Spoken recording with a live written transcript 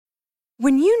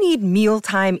When you need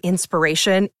mealtime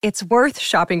inspiration, it's worth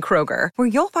shopping Kroger, where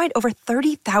you'll find over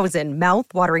 30,000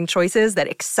 mouth-watering choices that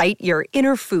excite your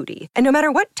inner foodie. And no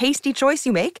matter what tasty choice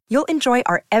you make, you'll enjoy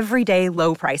our everyday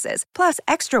low prices, plus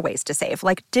extra ways to save,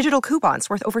 like digital coupons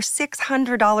worth over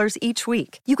 $600 each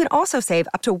week. You can also save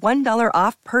up to $1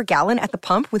 off per gallon at the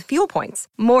pump with fuel points.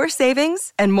 More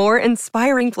savings and more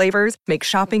inspiring flavors make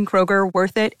shopping Kroger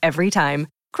worth it every time.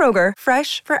 Kroger,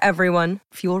 fresh for everyone.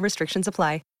 Fuel restrictions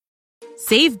apply.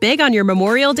 Save big on your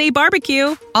Memorial Day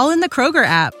barbecue, all in the Kroger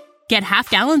app. Get half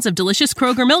gallons of delicious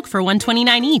Kroger milk for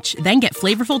 $1.29 each. Then get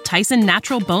flavorful Tyson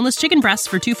natural boneless chicken breasts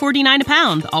for $2.49 a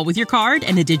pound, all with your card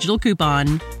and a digital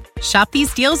coupon. Shop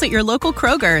these deals at your local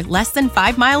Kroger, less than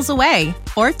 5 miles away.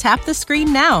 Or tap the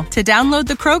screen now to download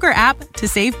the Kroger app to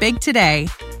save big today.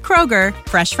 Kroger,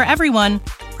 fresh for everyone.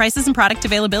 Prices and product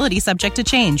availability subject to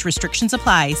change. Restrictions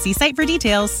apply. See site for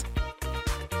details.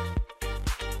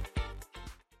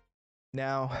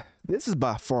 Now, this is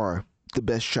by far the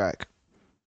best track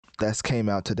that's came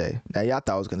out today. Now, y'all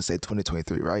thought I was going to say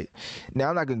 2023, right? Now,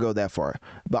 I'm not going to go that far.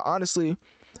 But honestly,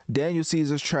 Daniel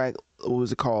Caesar's track, what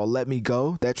was it called? Let Me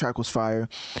Go. That track was fire.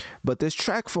 But this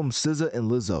track from SZA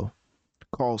and Lizzo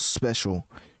called Special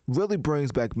really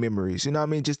brings back memories. You know what I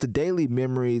mean? Just the daily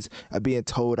memories of being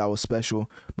told I was special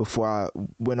before I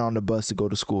went on the bus to go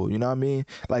to school. You know what I mean?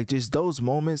 Like, just those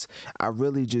moments I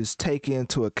really just take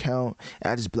into account.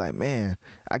 And I just be like, man,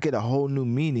 I get a whole new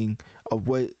meaning of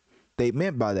what they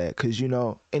meant by that. Because, you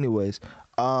know, anyways,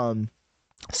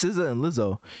 SZA and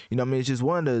Lizzo, you know what I mean? It's just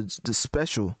one of the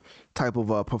special type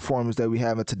of performers that we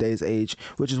have in today's age,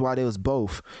 which is why they was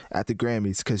both at the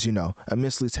Grammys, because, you know,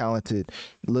 immensely talented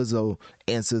Lizzo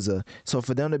and SZA. So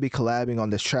for them to be collabing on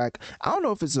this track, I don't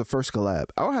know if it's the first collab.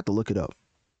 I'll have to look it up.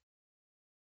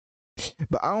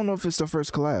 But I don't know if it's the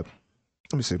first collab.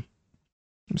 Let me see. Let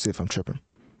me see if I'm tripping.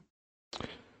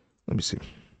 Let me see.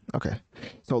 Okay.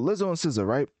 So Lizzo and SZA,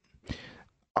 right?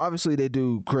 Obviously, they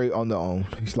do great on their own.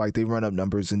 It's like they run up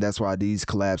numbers, and that's why these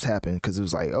collabs happen. Because it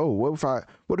was like, oh,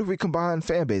 what if we combine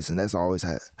fan base? And that's always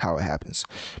how it happens.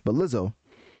 But Lizzo,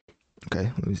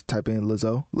 okay, let me type in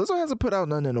Lizzo. Lizzo hasn't put out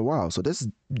nothing in a while, so this is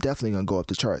definitely gonna go up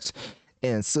the charts.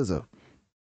 And SZA,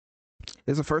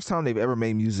 it's the first time they've ever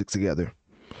made music together.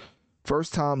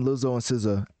 First time Lizzo and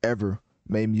SZA ever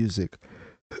made music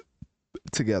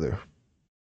together.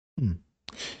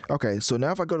 Okay, so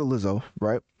now if I go to Lizzo,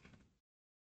 right?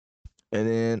 And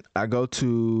then I go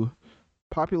to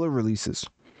popular releases.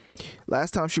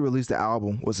 Last time she released the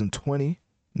album was in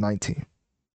 2019.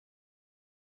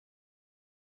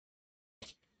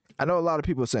 I know a lot of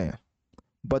people are saying,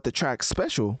 but the track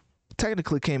Special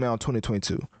technically came out in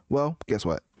 2022. Well, guess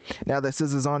what? Now that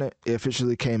SZA's on it, it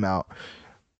officially came out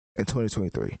in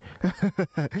 2023.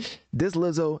 This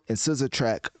Lizzo and SZA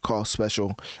track called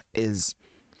Special is,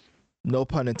 no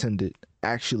pun intended,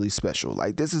 actually special.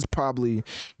 Like, this is probably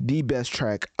the best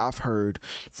track I've heard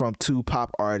from two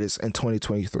pop artists in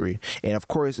 2023. And of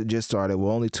course, it just started.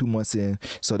 We're only 2 months in,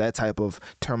 so that type of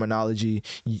terminology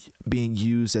being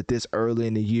used at this early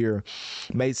in the year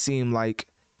may seem like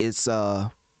it's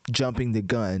jumping the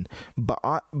gun, but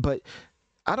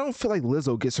I don't feel like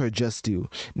Lizzo gets her just due.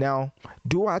 Now,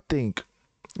 do I think,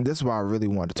 this is what I really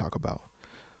wanted to talk about,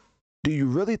 do you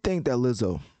really think that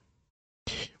Lizzo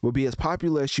would be as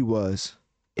popular as she was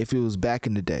if it was back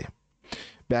in the day,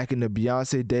 back in the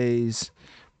Beyonce days,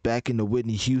 back in the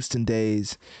Whitney Houston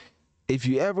days? If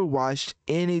you ever watched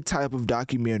any type of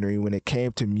documentary when it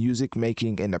came to music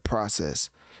making and the process,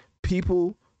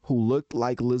 people who looked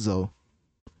like Lizzo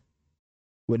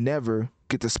would never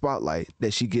get the spotlight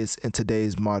that she gets in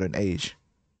today's modern age.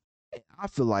 And I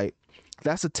feel like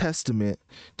that's a testament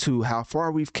to how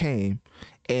far we've came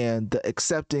and the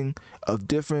accepting of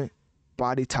different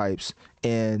body types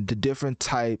and the different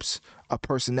types of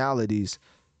personalities.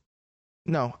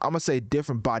 No, I'm gonna say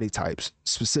different body types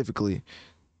specifically,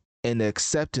 and the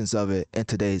acceptance of it in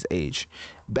today's age.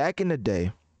 Back in the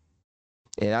day,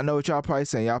 and I know what y'all probably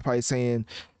saying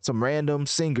some random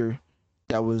singer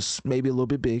that was maybe a little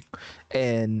bit big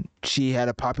and she had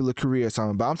a popular career or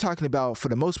something, but I'm talking about, for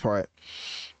the most part,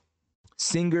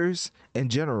 singers in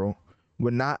general were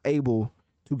not able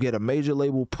to get a major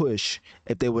label push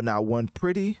if they were not, one,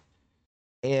 pretty,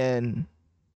 and,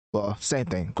 well, same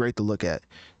thing, great to look at.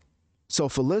 So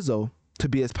for Lizzo to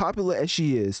be as popular as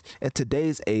she is in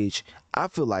today's age, I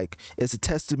feel like it's a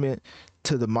testament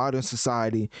to the modern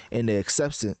society and the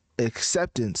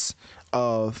acceptance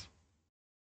of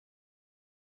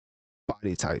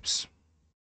body types.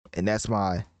 And that's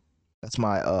my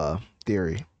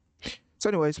theory. So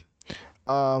anyways,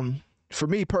 for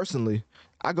me personally,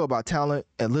 I go by talent,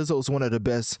 and Lizzo's one of the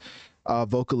best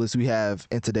vocalists we have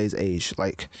in today's age.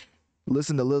 Like,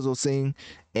 listen to Lizzo sing,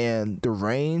 and the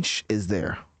range is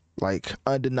there. Like,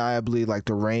 undeniably, like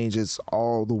the range is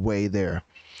all the way there.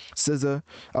 SZA,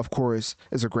 of course,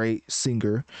 is a great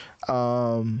singer.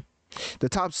 The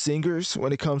top singers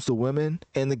when it comes to women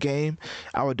in the game,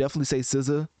 I would definitely say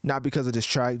SZA. Not because of this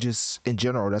track, just in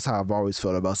general. That's how I've always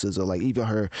felt about SZA. Like, even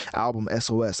her album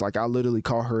SOS, like, I literally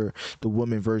call her the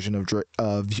woman version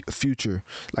of Future,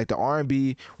 like the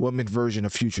R&B woman version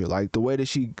of Future. Like, the way that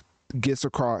she gets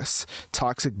across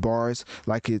toxic bars,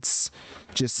 like it's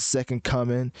just a second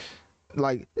coming.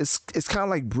 Like, it's kind of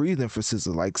like breathing for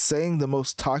SZA. Like, saying the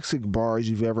most toxic bars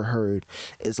you've ever heard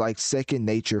is like second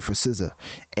nature for SZA.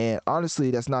 And honestly,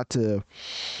 that's not to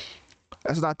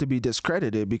be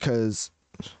discredited, because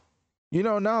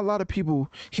not a lot of people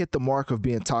hit the mark of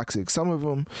being toxic. Some of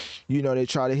them, they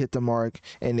try to hit the mark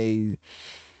and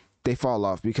they fall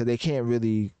off because they can't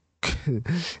really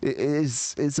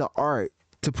it's an art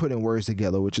to put in words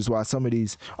together, which is why some of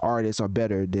these artists are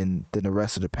better than the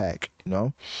rest of the pack,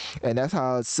 and that's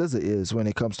how SZA is when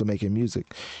it comes to making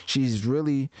music. She's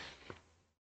really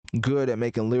good at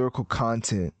making lyrical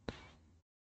content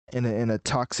in a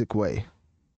toxic way.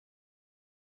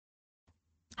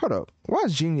 Hold up, why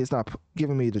is Genius not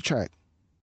giving me the track?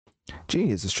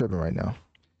 Genius is tripping right now.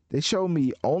 They showed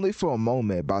me Only for a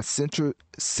Moment by Center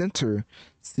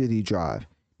City Drive.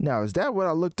 Now, is that what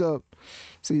I looked up?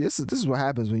 See, this is what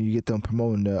happens when you get them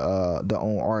promoting the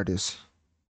own artists.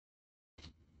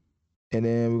 And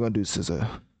then we're gonna do SZA.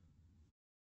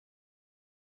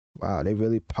 Wow, they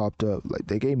really popped up. Like,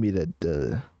 they gave me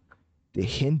the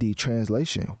Hindi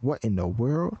translation. What in the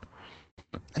world?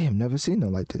 I have never seen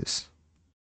them like this.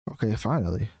 Okay,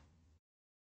 finally.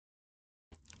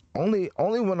 Only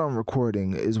when I'm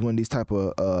recording is when these type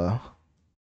of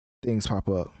things pop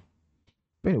up.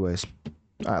 But anyways,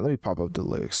 all right, let me pop up the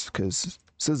lyrics, because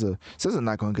SZA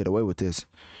not gonna get away with this.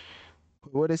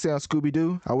 What they say on Scooby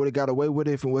Doo? I would have got away with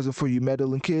it if it wasn't for you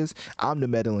meddling kids. I'm the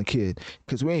meddling kid,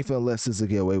 because we ain't finna let SZA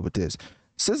get away with this.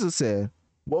 SZA said,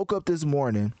 "Woke up this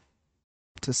morning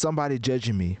to somebody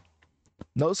judging me.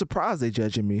 No surprise they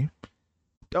judging me.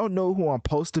 Don't know who I'm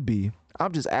supposed to be.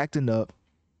 I'm just acting up,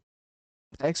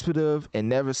 expletive, and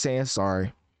never saying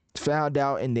sorry. Found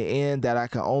out in the end that I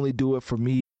can only do it for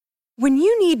me." When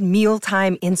you need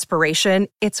mealtime inspiration,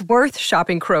 it's worth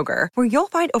shopping Kroger, where you'll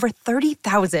find over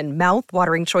 30,000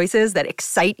 mouth-watering choices that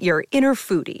excite your inner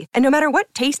foodie. And no matter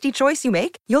what tasty choice you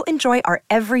make, you'll enjoy our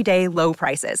everyday low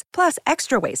prices, plus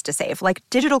extra ways to save, like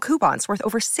digital coupons worth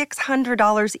over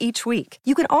 $600 each week.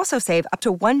 You can also save up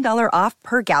to $1 off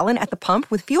per gallon at the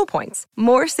pump with fuel points.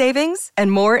 More savings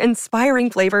and more inspiring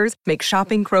flavors make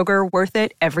shopping Kroger worth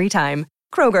it every time.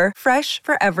 Kroger, fresh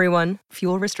for everyone.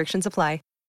 Fuel restrictions apply.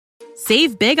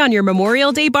 Save big on your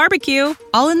Memorial Day barbecue,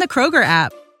 all in the Kroger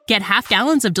app. Get half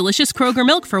gallons of delicious Kroger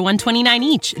milk for $1.29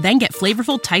 each. Then get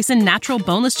flavorful Tyson natural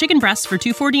boneless chicken breasts for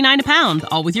 $2.49 a pound,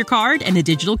 all with your card and a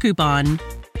digital coupon.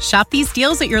 Shop these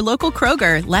deals at your local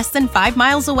Kroger, less than 5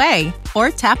 miles away.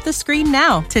 Or tap the screen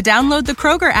now to download the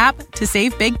Kroger app to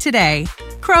save big today.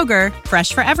 Kroger,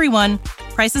 fresh for everyone.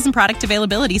 Prices and product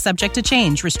availability subject to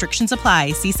change. Restrictions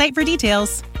apply. See site for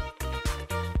details.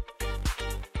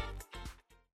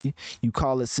 You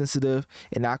call it sensitive,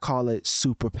 and I call it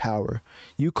superpower.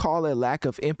 You call it lack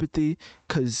of empathy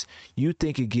because you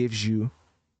think it gives you...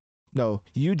 No,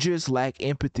 you just lack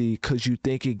empathy because you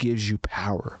think it gives you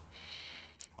power.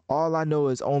 All I know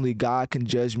is only God can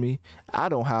judge me. I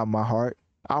don't hide my heart.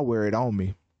 I wear it on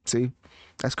me. See?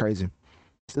 That's crazy.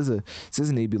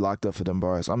 SZA need to be locked up for them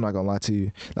bars. I'm not going to lie to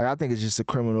you. Like, I think it's just a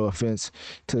criminal offense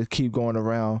to keep going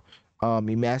around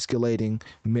emasculating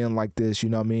men like this, you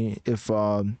know what I mean? If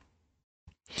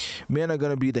men are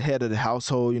gonna be the head of the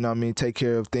household, you know what I mean, take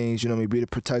care of things, you know what I mean, be the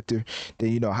protector,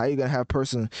 then how you gonna have a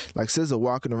person like SZA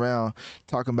walking around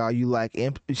talking about you like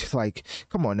like,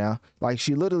 come on now. Like,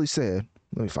 she literally said,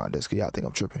 let me find this because y'all think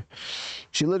I'm tripping.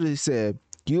 She literally said,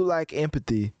 you lack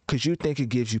empathy because you think it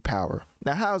gives you power.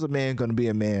 Now, how's a man gonna be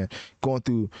a man going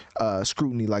through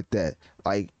scrutiny like that?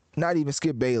 Like, not even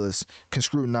Skip Bayless can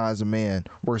scrutinize a man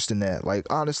worse than that. Like,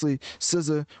 honestly,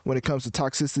 SZA, when it comes to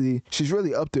toxicity, she's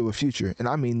really up there with Future. And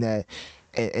I mean that,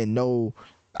 and no,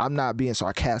 I'm not being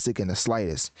sarcastic in the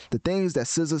slightest. The things that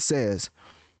SZA says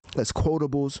as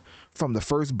quotables from the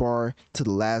first bar to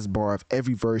the last bar of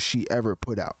every verse she ever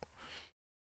put out.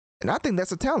 And I think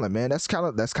that's a talent, man. That's kind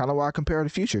of why I compare her to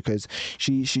Future, because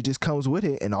she just comes with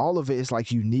it, and all of it is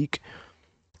like unique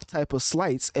type of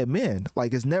slights at men.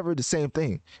 Like, it's never the same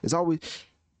thing. It's always,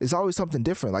 It's always something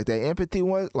different. Like that empathy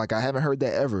one, like I haven't heard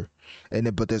that ever. And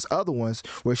then, but there's other ones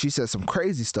where she says some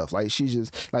crazy stuff. Like she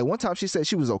just, like one time she said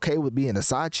she was okay with being a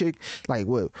side chick. Like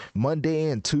what,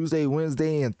 Monday and Tuesday,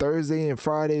 Wednesday and Thursday and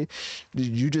Friday.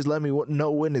 You just let me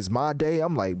know when it's my day.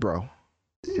 I'm like, bro,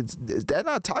 is that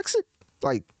not toxic?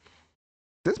 Like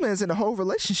this man's in a whole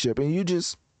relationship and you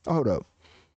just, hold up.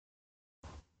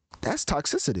 That's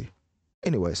toxicity.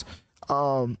 Anyways,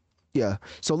 yeah.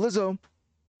 So Lizzo,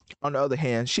 on the other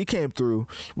hand, she came through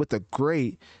with a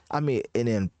great,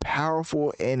 an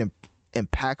powerful and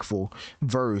impactful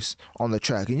verse on the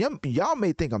track. And y'all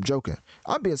may think I'm joking.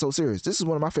 I'm being so serious. This is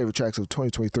one of my favorite tracks of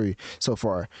 2023 so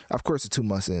far. Of course, it's 2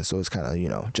 months in, so it's kind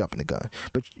of, jumping the gun.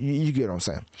 But you get what I'm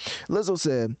saying. Lizzo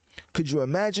said, could you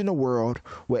imagine a world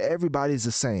where everybody's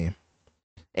the same?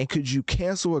 And could you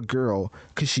cancel a girl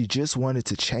because she just wanted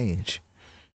to change?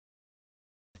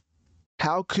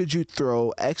 How could you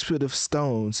throw expletive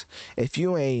stones if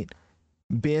you ain't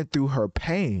been through her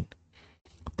pain?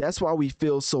 That's why we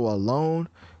feel so alone.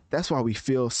 That's why we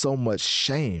feel so much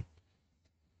shame.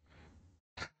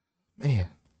 Man,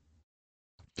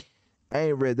 I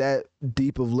ain't read that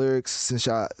deep of lyrics since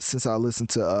I listened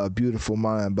to "Beautiful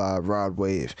Mind" by Rod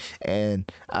Wave,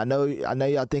 and I know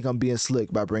y'all think I'm being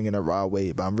slick by bringing up Rod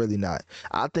Wave, but I'm really not.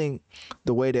 I think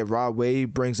the way that Rod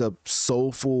Wave brings up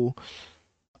soulful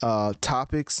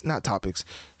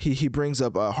he brings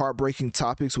up heartbreaking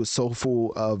topics with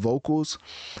soulful vocals.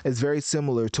 It's very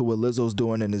similar to what Lizzo's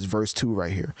doing in his verse 2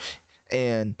 right here.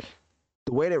 And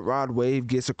the way that Rod Wave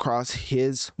gets across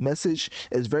his message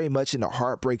is very much in a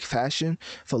heartbreak fashion.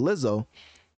 For Lizzo,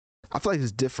 I feel like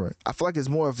it's different. I feel like it's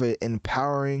more of an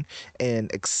empowering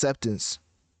and acceptance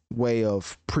way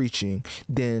of preaching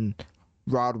than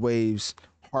Rod Wave's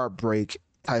heartbreak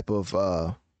type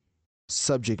of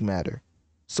subject matter.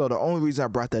 So the only reason I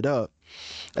brought that up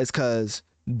is because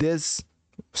this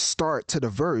start to the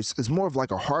verse is more of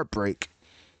like a heartbreak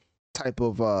type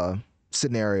of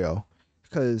scenario.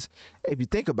 Because if you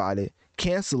think about it,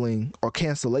 canceling or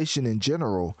cancellation in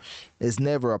general is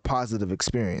never a positive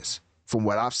experience from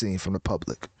what I've seen from the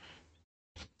public.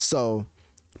 So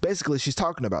basically she's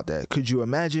talking about that. Could you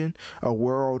imagine a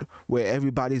world where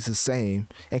everybody's the same,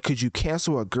 and could you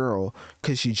cancel a girl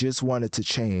because she just wanted to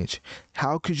change?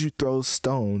 How could you throw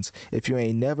stones if you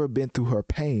ain't never been through her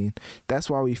pain? That's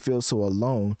why we feel so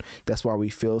alone. That's why we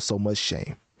feel so much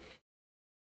shame.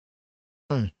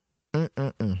 And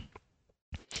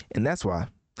that's why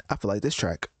I feel like this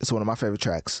track is one of my favorite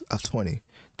tracks of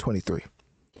 2023.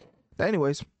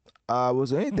 Anyways, was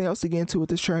there anything else to get into with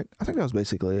this track? I think that was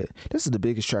basically it. This is the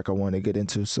biggest track I wanted to get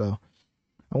into, so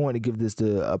I wanted to give this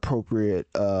the appropriate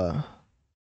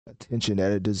attention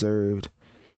that it deserved.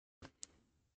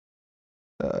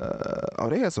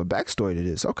 They had some backstory to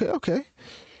this. Okay.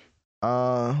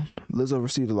 Lizzo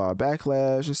received a lot of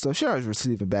backlash and stuff. She always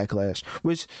receiving backlash,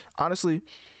 which honestly,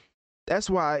 that's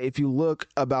why if you look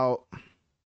about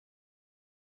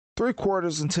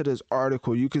 3/4 into this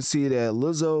article, you can see that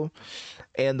Lizzo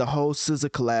and the whole SZA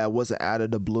collab wasn't out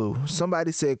of the blue.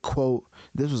 Somebody said, quote,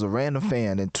 this was a random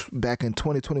fan back in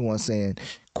 2021 saying,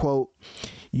 quote,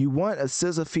 you want a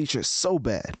SZA feature so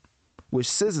bad, which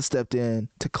SZA stepped in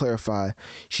to clarify,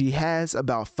 she has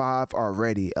about 5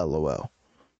 already, LOL.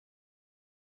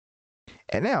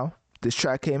 And now this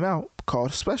track came out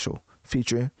called Special,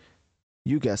 featuring,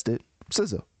 you guessed it,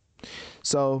 SZA.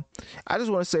 So I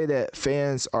just want to say that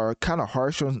fans are kind of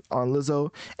harsh on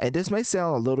Lizzo, and this may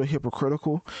sound a little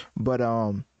hypocritical, but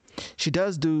she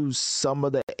does do some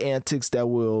of the antics that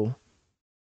will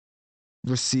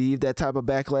receive that type of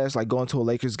backlash, like going to a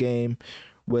Lakers game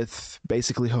with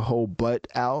basically her whole butt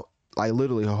out, like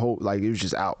literally her whole, like it was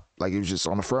just out, like it was just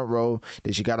on the front row.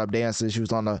 Then she got up dancing. She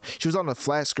was on the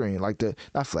flat screen, like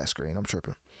not flat screen, I'm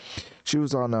tripping. She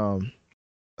was on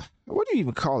what do you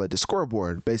even call it? The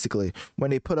scoreboard, basically.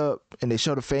 When they put up and they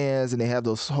show the fans and they have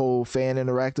those whole fan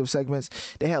interactive segments,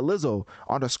 they had Lizzo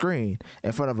on the screen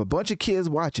in front of a bunch of kids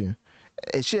watching,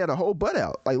 and she had a whole butt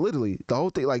out, like literally the whole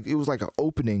thing, like it was like an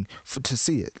opening to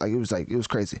see it. Like it was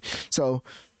crazy. So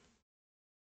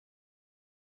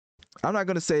I'm not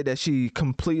gonna say that she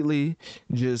completely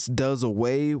just does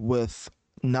away with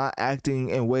not acting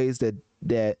in ways that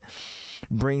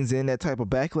brings in that type of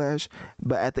backlash,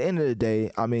 but at the end of the day,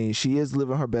 I mean, she is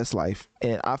living her best life,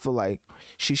 and I feel like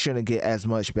she shouldn't get as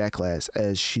much backlash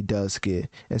as she does get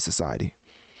in society.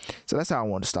 So that's how I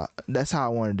wanted to stop. That's how I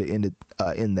wanted to end it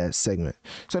in that segment.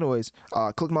 So anyways,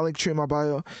 click my link tree in my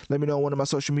bio. Let me know on one of my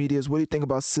social medias. What do you think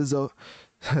about SZA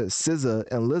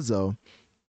and Lizzo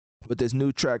with this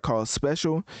new track called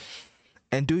Special?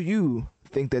 And do you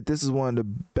think that this is one of the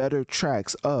better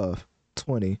tracks of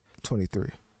 2023?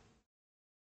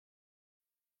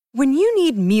 When you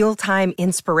need mealtime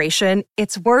inspiration,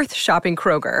 it's worth shopping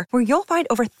Kroger, where you'll find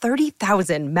over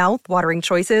 30,000 mouth-watering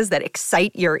choices that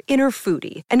excite your inner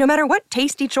foodie. And no matter what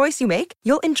tasty choice you make,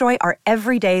 you'll enjoy our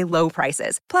everyday low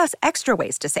prices, plus extra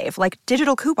ways to save, like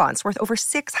digital coupons worth over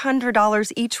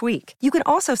 $600 each week. You can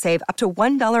also save up to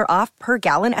 $1 off per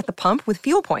gallon at the pump with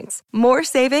fuel points. More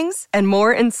savings and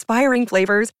more inspiring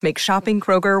flavors make shopping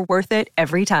Kroger worth it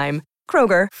every time.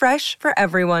 Kroger, fresh for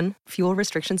everyone. Fuel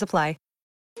restrictions apply.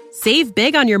 Save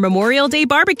big on your Memorial Day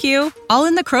barbecue, all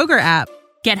in the Kroger app.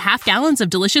 Get half gallons of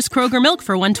delicious Kroger milk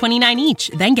for $1.29 each.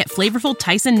 Then get flavorful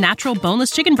Tyson natural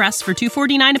boneless chicken breasts for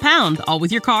 $2.49 a pound, all with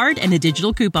your card and a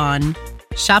digital coupon.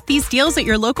 Shop these deals at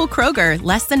your local Kroger,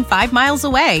 less than 5 miles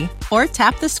away. Or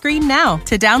tap the screen now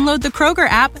to download the Kroger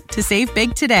app to save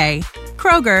big today.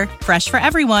 Kroger, fresh for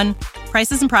everyone.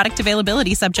 Prices and product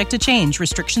availability subject to change.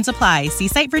 Restrictions apply. See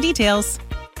site for details.